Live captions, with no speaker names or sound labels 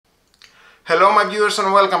Hello my viewers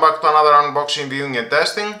and welcome back to another unboxing, viewing and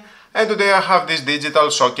testing. And today I have this digital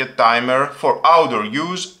socket timer for outdoor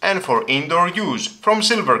use and for indoor use from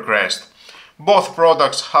Silvercrest. Both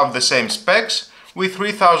products have the same specs with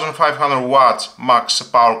 3500 watts max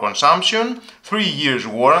power consumption, 3 years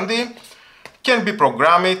warranty, can be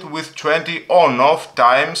programmed with 20 on-off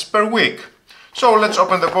times per week. So let's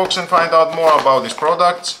open the box and find out more about these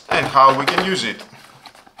products and how we can use it.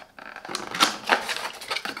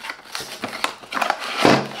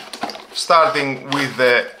 Starting with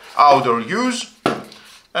the outdoor use,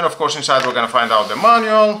 and of course inside we're going to find out the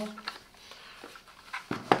manual.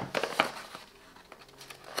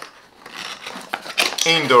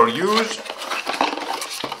 Indoor use,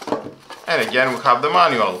 and again we have the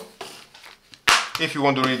manual. If you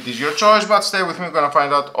want to read, it is your choice, but stay with me, we're going to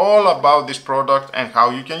find out all about this product and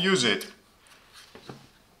how you can use it.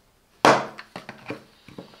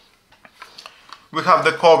 We have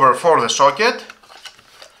the cover for the socket,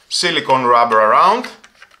 silicone rubber around.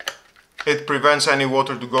 It prevents any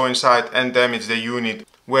water to go inside and damage the unit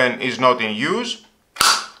when it's not in use.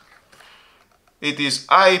 It is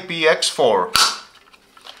IPX4.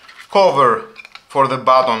 Cover for the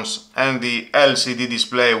buttons and the LCD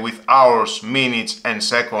display with hours, minutes and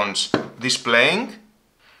seconds displaying.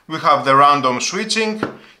 We have the random switching,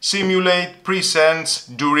 simulate presets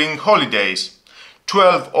during holidays.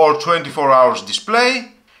 12 or 24 hours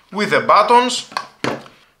display with the buttons.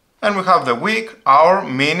 And we have the week, hour,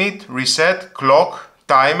 minute, reset, clock,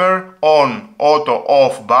 timer, on, auto,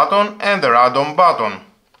 off button and the random button.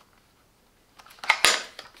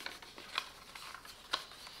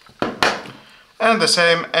 And the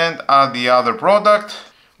same end as the other product,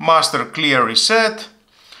 master clear reset,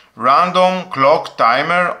 random, clock,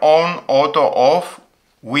 timer, on, auto, off,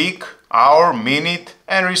 week, hour, minute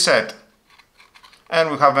and reset.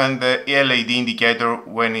 And we have the LED indicator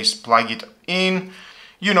when it's plugged in.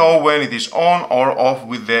 You know when it is on or off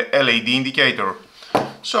with the LED indicator.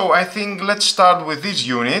 So I think let's start with this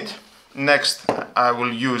unit. Next I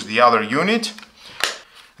will use the other unit.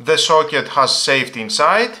 The socket has safety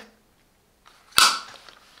inside.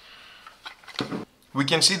 We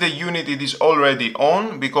can see the unit, it is already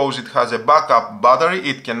on because it has a backup battery.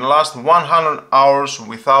 It can last 100 hours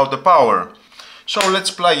without the power. So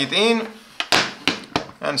let's plug it in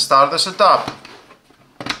and start the setup.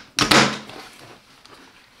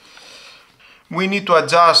 We need to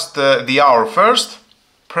adjust the hour first.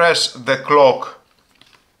 Press the clock.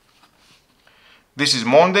 This is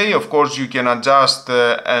Monday. Of course you can adjust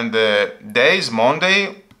and the days,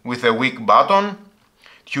 Monday with a week button,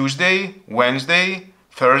 Tuesday, Wednesday,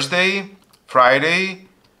 Thursday, Friday,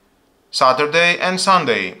 Saturday and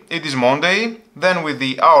Sunday. It is Monday. Then with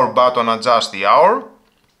the hour button adjust the hour.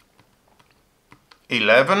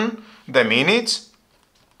 11, the minutes,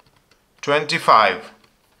 25.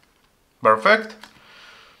 Perfect.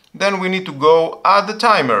 Then we need to go at the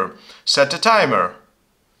timer. Set a timer.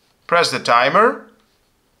 Press the timer.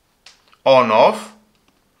 On, off.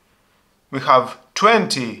 We have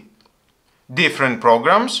 20 different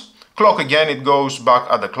programs. Clock again, it goes back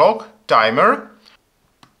at the clock. Timer.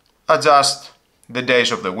 Adjust the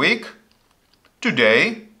days of the week.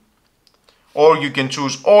 Today. Or you can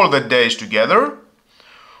choose all the days together.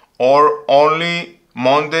 Or only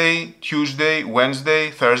Monday, Tuesday, Wednesday,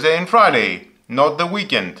 Thursday and Friday, not the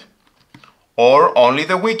weekend. Or only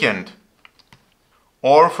the weekend.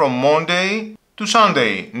 Or from Monday to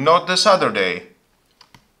Sunday, not the Saturday.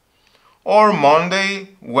 Or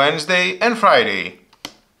Monday, Wednesday and Friday.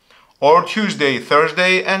 Or Tuesday,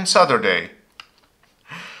 Thursday and Saturday.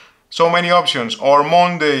 So many options. Or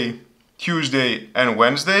Monday, Tuesday and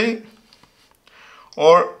Wednesday.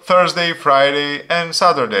 Or Thursday, Friday and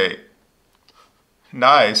Saturday.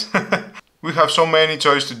 Nice. We have so many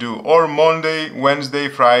choices to do. Or Monday, Wednesday,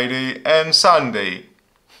 Friday and Sunday.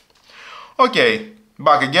 Okay,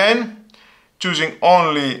 back again. Choosing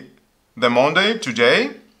only the Monday,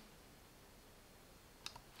 today.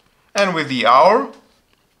 And with the hour,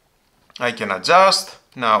 I can adjust.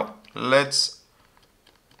 Now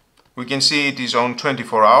we can see it is on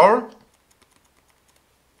 24 hour.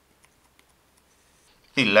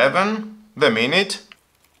 11, the minute.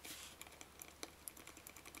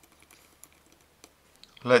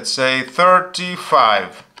 Let's say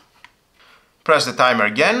 35. Press the timer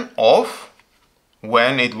again, off.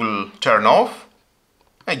 When it will turn off.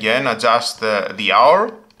 Again, adjust the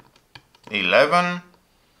hour. 11.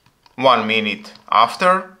 1 minute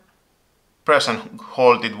after. Press and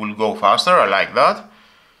hold, it will go faster, I like that.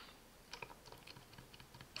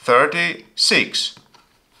 36.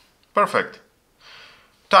 Perfect.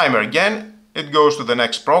 Timer again, it goes to the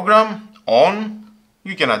next program, on,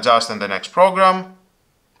 You can adjust in the next program.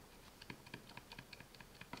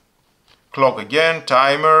 Clock again,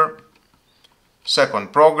 timer,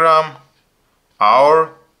 second program,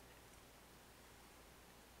 hour,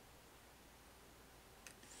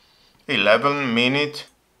 11 minute,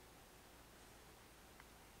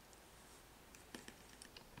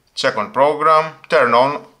 second program, turn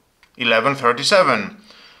on 11:37.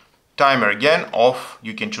 Timer again, off,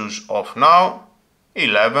 you can choose off now,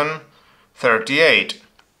 11:38.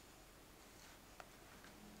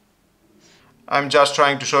 I'm just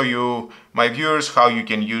trying to show you, my viewers, how you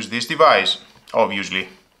can use this device, obviously.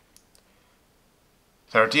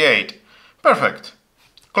 38. Perfect.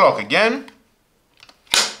 Clock again.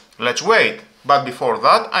 Let's wait. But before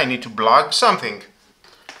that, I need to plug something.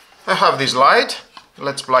 I have this light.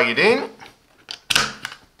 Let's plug it in.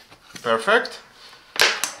 Perfect.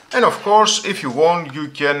 And of course, if you want, you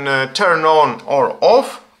can turn on or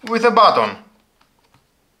off with a button.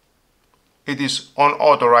 It is on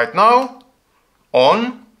auto right now.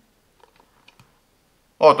 On,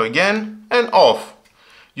 auto again, and off.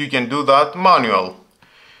 You can do that manual.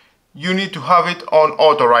 You need to have it on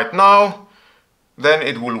auto right now, then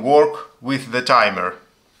it will work with the timer.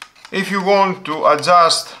 If you want to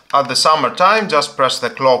adjust at the summertime, just press the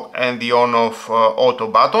clock and the on-off auto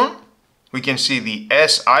button. We can see the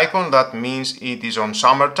S icon, that means it is on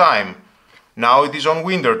summertime. Now it is on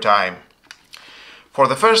winter time. For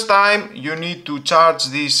the first time, you need to charge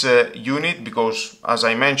this unit because, as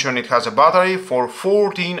I mentioned, it has a battery for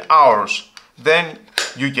 14 hours. Then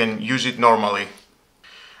you can use it normally.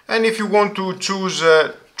 And if you want to choose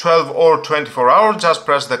 12 or 24 hours, just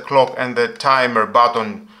press the clock and the timer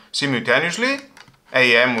button simultaneously.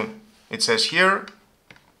 AM, it says here,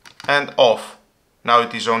 and off. Now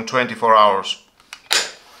it is on 24 hours.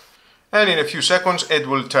 And in a few seconds it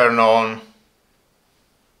will turn on.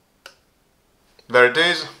 There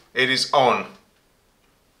it is on.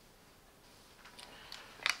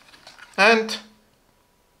 And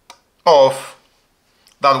off.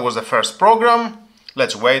 That was the first program.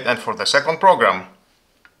 Let's wait and for the second program.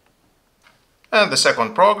 And the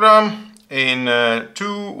second program in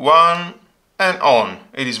 2, 1 and on.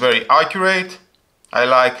 It is very accurate. I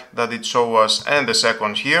like that it shows us and the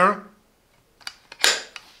second here.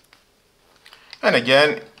 And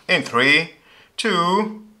again in 3,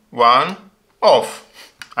 2, 1. Off.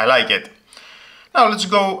 I like it. Now let's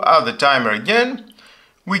go at the timer again.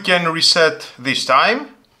 We can reset this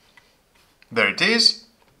time. There it is.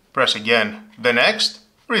 Press again the next.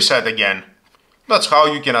 Reset again. That's how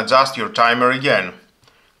you can adjust your timer again.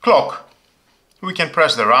 Clock. We can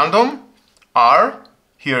press the random. R.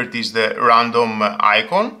 Here it is the random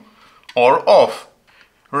icon. Or off.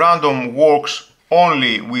 Random works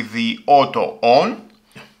only with the auto on.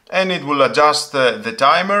 And it will adjust the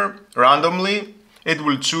timer randomly. It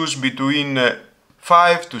will choose between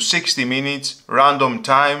 5 to 60 minutes random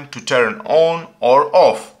time to turn on or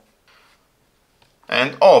off.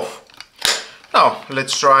 And off. Now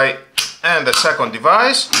let's try and the second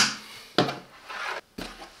device.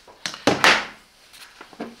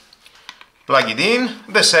 Plug it in.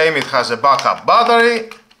 The same, it has a backup battery.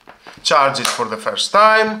 Charge it for the first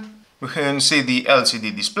time. We can see the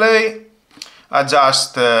LCD display.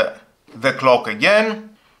 Adjust the clock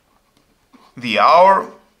again, the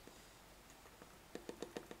hour.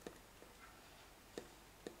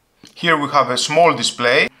 Here we have a small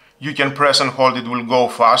display. You can press and hold, it will go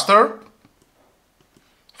faster.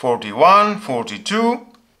 41, 42.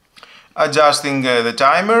 Adjusting the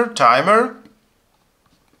timer.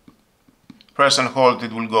 Press and hold,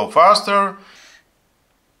 it will go faster.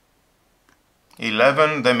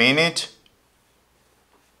 11, the minute.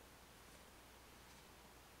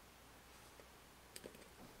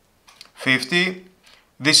 50.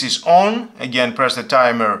 This is on. Again, press the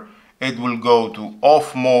timer. It will go to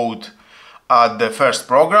off mode at the first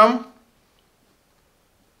program.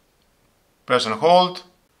 Press and hold.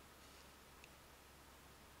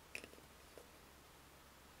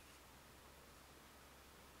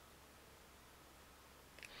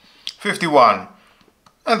 '51.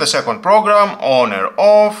 And the second program, on or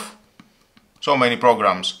off. So many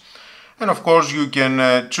programs. And of course you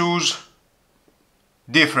can choose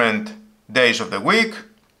different days of the week,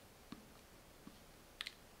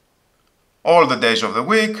 all the days of the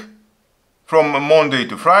week, from Monday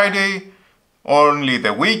to Friday, only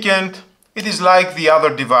the weekend. It is like the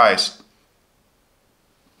other device.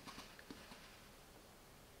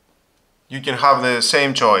 You can have the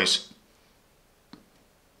same choice.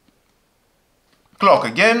 Clock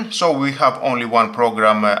again, so we have only one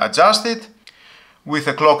program adjusted. With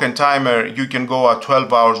a clock and timer you can go at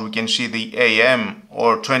 12 hours, we can see the AM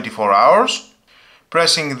or 24 hours.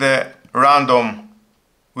 Pressing the random,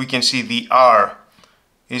 we can see the R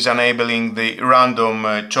is enabling the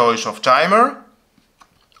random choice of timer.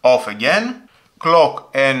 Off again. Clock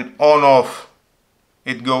and on off,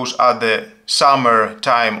 it goes at the summer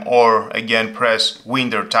time or again press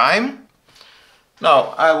winter time.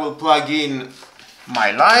 Now I will plug in my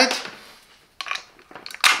light.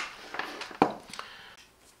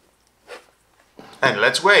 And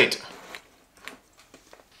let's wait.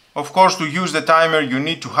 Of course, to use the timer you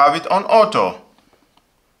need to have it on auto.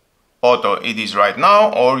 Auto it is right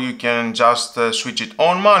now, or you can just switch it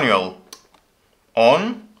on manual.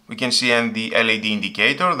 On, we can see in the LED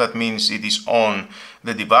indicator, that means it is on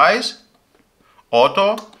the device.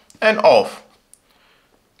 Auto and off.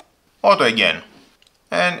 Auto again.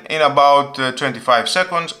 And in about 25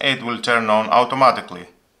 seconds it will turn on automatically.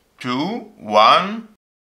 2, 1.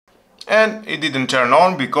 And it didn't turn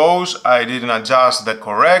on because I didn't adjust the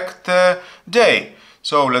correct day.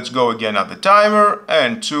 So let's go again at the timer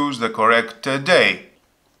and choose the correct day.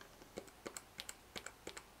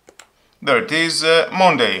 There it is,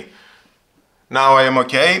 Monday. Now I am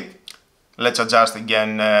okay. Let's adjust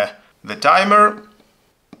again the timer.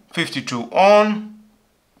 52 on,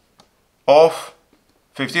 off,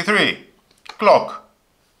 53. Clock.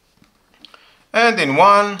 And in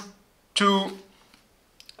 1, 2,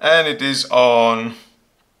 and it is on.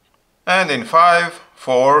 And in 5,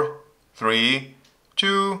 4, 3,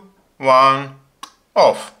 2, 1,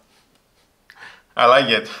 off. I like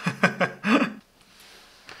it.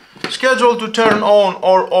 Schedule to turn on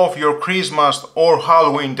or off your Christmas or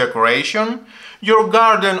Halloween decoration, your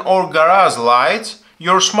garden or garage lights,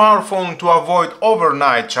 your smartphone to avoid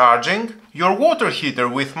overnight charging, your water heater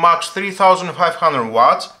with max 3500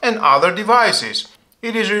 watts and other devices.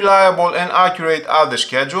 It is reliable and accurate at the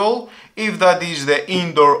schedule, if that is the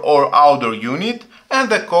indoor or outdoor unit, and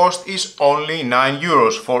the cost is only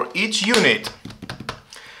 €9 for each unit.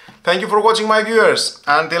 Thank you for watching, my viewers.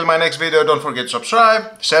 Until my next video, don't forget to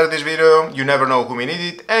subscribe, share this video, you never know who may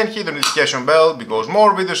need it, and hit the notification bell because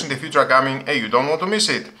more videos in the future are coming and you don't want to miss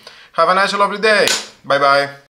it. Have a nice and lovely day. Bye bye.